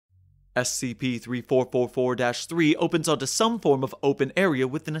SCP-3444-3 opens onto some form of open area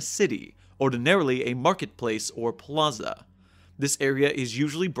within a city, ordinarily a marketplace or plaza. This area is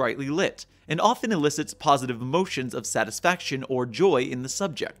usually brightly lit, and often elicits positive emotions of satisfaction or joy in the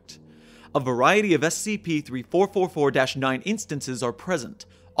subject. A variety of SCP-3444-9 instances are present,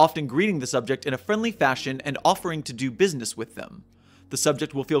 often greeting the subject in a friendly fashion and offering to do business with them. The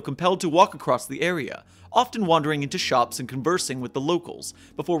subject will feel compelled to walk across the area, often wandering into shops and conversing with the locals,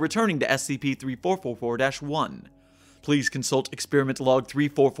 before returning to SCP-3444-1. Please consult Experiment Log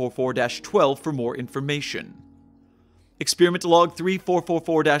 3444-12 for more information. Experiment Log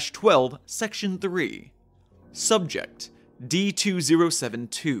 3444-12, Section 3. Subject: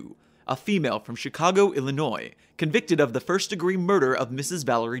 D2072, a female from Chicago, Illinois, convicted of the first-degree murder of Mrs.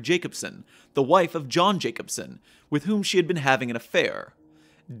 Valerie Jacobson, the wife of John Jacobson, with whom she had been having an affair.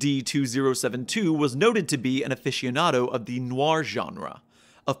 D2072 was noted to be an aficionado of the noir genre.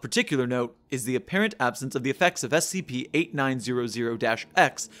 Of particular note is the apparent absence of the effects of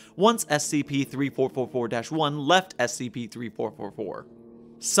SCP-8900-X once SCP-3444-1 left SCP-3444.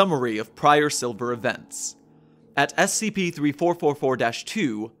 Summary of prior Silver events. At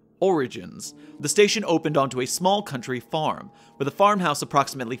SCP-3444-2, Origins, the station opened onto a small country farm, with a farmhouse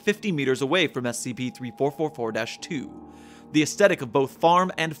approximately 50 meters away from SCP-3444-2. The aesthetic of both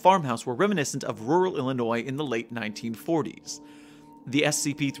farm and farmhouse were reminiscent of rural Illinois in the late 1940s. The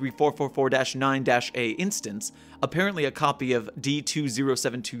SCP-3444-9-A instance, apparently a copy of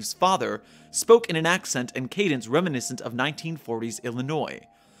D2072's father, spoke in an accent and cadence reminiscent of 1940s Illinois.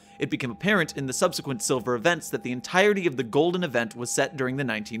 It became apparent in the subsequent Silver events that the entirety of the Golden event was set during the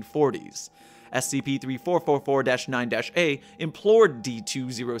 1940s. SCP-3444-9-A implored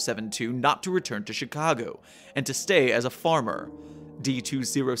D2072 not to return to Chicago, and to stay as a farmer.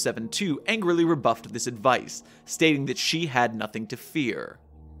 D2072 angrily rebuffed this advice, stating that she had nothing to fear.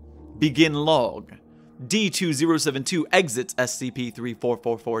 Begin log. D2072 exits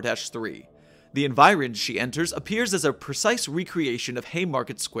SCP-3444-3. The environment she enters appears as a precise recreation of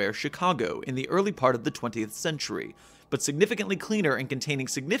Haymarket Square, Chicago, in the early part of the 20th century, but significantly cleaner and containing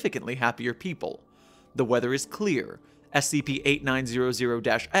significantly happier people. The weather is clear.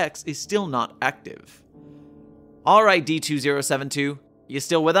 SCP-8900-X is still not active. Alright, D2072, you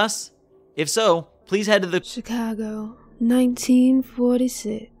still with us? If so, please head to the— Chicago,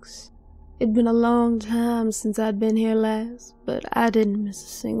 1946. It'd been a long time since I'd been here last, but I didn't miss a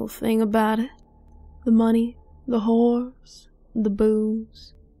single thing about it. The money, the whores, the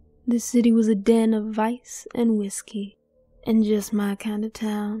booze. This city was a den of vice and whiskey, and just my kind of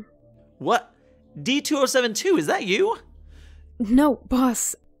town. What? D2072, is that you? No,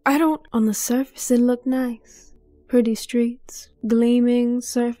 boss, I don't— On the surface it looked nice. Pretty streets, gleaming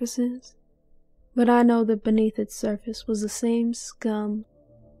surfaces. But I know that beneath its surface was the same scum,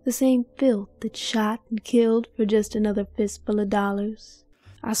 the same filth that shot and killed for just another fistful of dollars.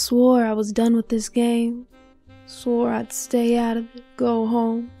 I swore I was done with this game. Swore I'd stay out of it, go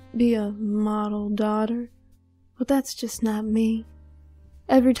home, be a model daughter. But that's just not me.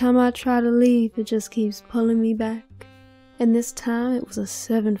 Every time I try to leave, it just keeps pulling me back. And this time it was a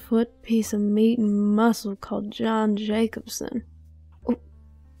 7-foot piece of meat and muscle called John Jacobson.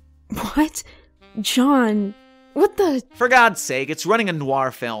 What? John? What the— For God's sake, it's running a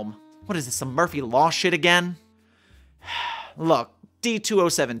noir film. What is this, some Murphy Law shit again? Look,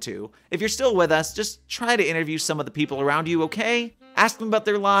 D2072, if you're still with us, just try to interview some of the people around you, okay? Ask them about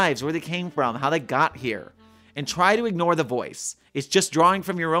their lives, where they came from, how they got here. And try to ignore the voice. It's just drawing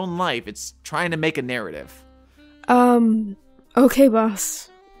from your own life. It's trying to make a narrative. Okay, boss.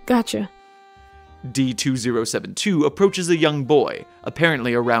 Gotcha. D2072 approaches a young boy,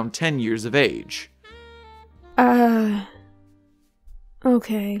 apparently around 10 years of age. Okay,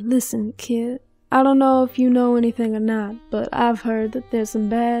 listen, kid. I don't know if you know anything or not, but I've heard that there's some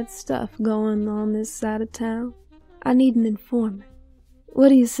bad stuff going on this side of town. I need an informant. What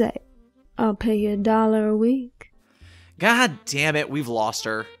do you say? I'll pay you $1 a week. God damn it, we've lost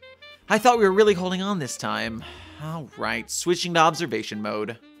her. I thought we were really holding on this time. Alright, switching to observation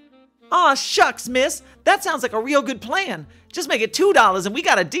mode. Aw, shucks, miss! That sounds like a real good plan! Just make it $2 and we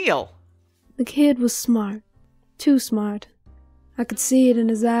got a deal! The kid was smart. Too smart. I could see it in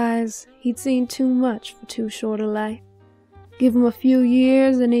his eyes. He'd seen too much for too short a life. Give him a few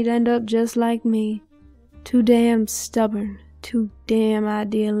years and he'd end up just like me. Too damn stubborn. Too damn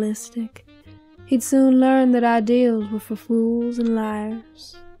idealistic. He'd soon learn that ideals were for fools and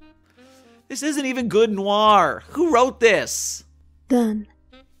liars. This isn't even good noir. Who wrote this? Done.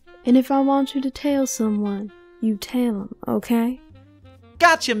 And if I want you to tell someone, you tell them, okay?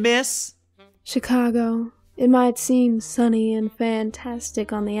 Gotcha, miss! Chicago, It might seem sunny and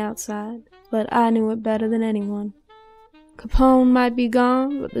fantastic on the outside, but I knew it better than anyone. Capone might be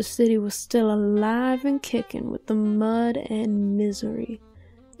gone, but the city was still alive and kicking with the mud and misery.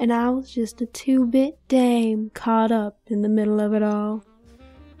 And I was just a two-bit dame caught up in the middle of it all.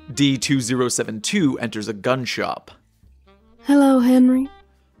 D2072 enters a gun shop. Hello, Henry.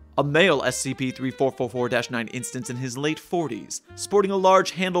 A male SCP-3444-9 instance in his late 40s, sporting a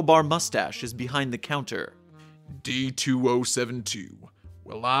large handlebar mustache, is behind the counter. D2072.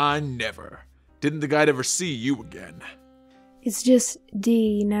 Well, I never. Didn't the guy ever see you again? It's just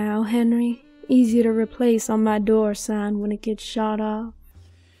D now, Henry. Easy to replace on my door sign when it gets shot off.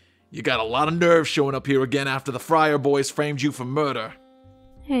 You got a lot of nerve showing up here again after the Fryer boys framed you for murder.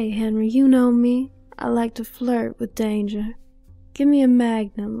 Hey, Henry, you know me. I like to flirt with danger. Give me a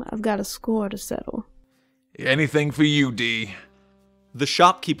Magnum. I've got a score to settle. Anything for you, D. The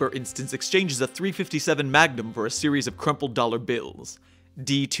shopkeeper instance exchanges a .357 Magnum for a series of crumpled dollar bills.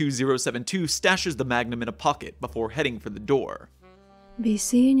 D2072 stashes the Magnum in a pocket before heading for the door. Be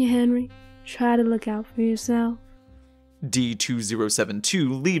seeing you, Henry. Try to look out for yourself.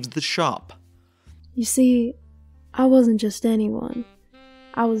 D2072 leaves the shop. You see, I wasn't just anyone.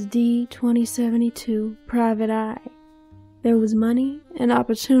 I was D2072, Private Eye. There was money and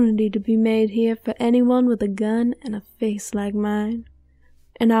opportunity to be made here for anyone with a gun and a face like mine.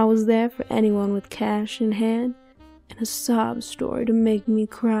 And I was there for anyone with cash in hand and a sob story to make me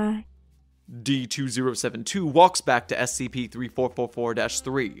cry. D2072 walks back to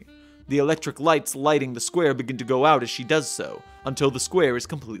SCP-3444-3. The electric lights lighting the square begin to go out as she does so, until the square is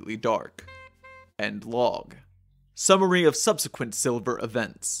completely dark. End log. Summary of subsequent Silver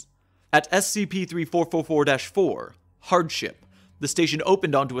events. At SCP-3444-4, Hardship, the station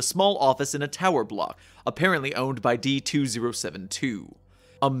opened onto a small office in a tower block, apparently owned by D2072.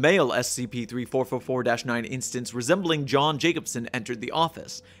 A male SCP-3444-9 instance resembling John Jacobson entered the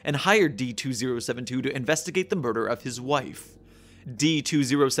office, and hired D2072 to investigate the murder of his wife.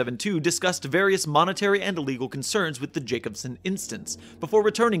 D2072 discussed various monetary and legal concerns with the Jacobson instance, before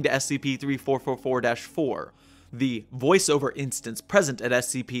returning to SCP-3444-4. The voiceover instance present at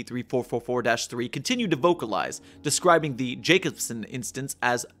SCP-3444-3 continued to vocalize, describing the Jacobson instance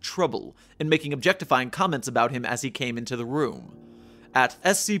as trouble, and making objectifying comments about him as he came into the room. At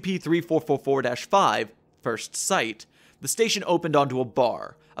SCP-3444-5, First Sight, the station opened onto a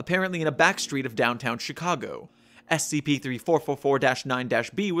bar, apparently in a back street of downtown Chicago.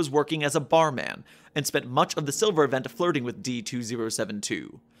 SCP-3444-9-B was working as a barman, and spent much of the Silver event flirting with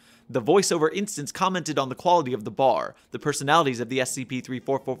D2072. The voiceover instance commented on the quality of the bar, the personalities of the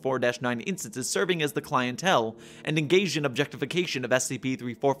SCP-3444-9 instances serving as the clientele, and engaged in objectification of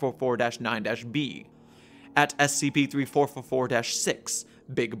SCP-3444-9-B. At SCP-3444-6,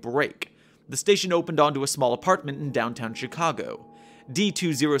 Big Break, the station opened onto a small apartment in downtown Chicago.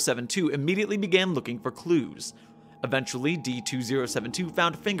 D2072 immediately began looking for clues. Eventually, D2072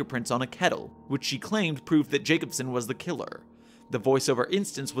 found fingerprints on a kettle, which she claimed proved that Jacobson was the killer. The voiceover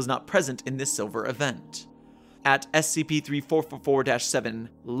instance was not present in this Silver event. At SCP-3444-7,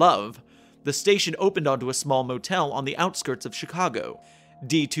 Love, the station opened onto a small motel on the outskirts of Chicago.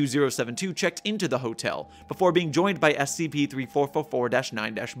 D2072 checked into the hotel before being joined by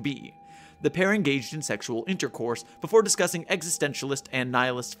SCP-3444-9-B. The pair engaged in sexual intercourse before discussing existentialist and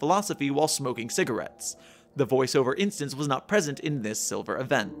nihilist philosophy while smoking cigarettes. The voiceover instance was not present in this Silver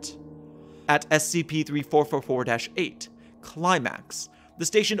event. At SCP-3444-8, Climax, the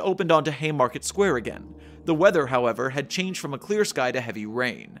station opened onto Haymarket Square again. The weather, however, had changed from a clear sky to heavy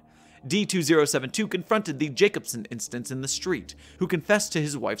rain. D2072 confronted the Jacobson instance in the street, who confessed to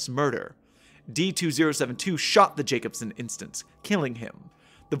his wife's murder. D2072 shot the Jacobson instance, killing him.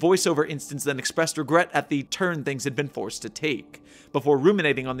 The voiceover instance then expressed regret at the turn things had been forced to take, before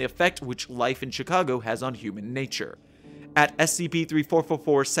ruminating on the effect which life in Chicago has on human nature. At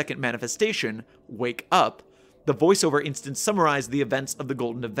SCP-3444's second manifestation, Wake Up, the voiceover instance summarized the events of the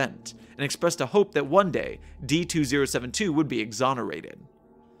Golden Event, and expressed a hope that one day, D2072 would be exonerated.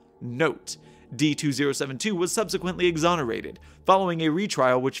 Note: D2072 was subsequently exonerated, following a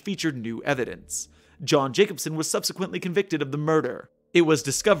retrial which featured new evidence. John Jacobson was subsequently convicted of the murder. It was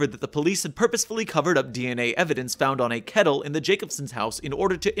discovered that the police had purposefully covered up DNA evidence found on a kettle in the Jacobsons' house in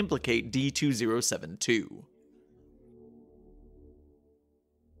order to implicate D2072.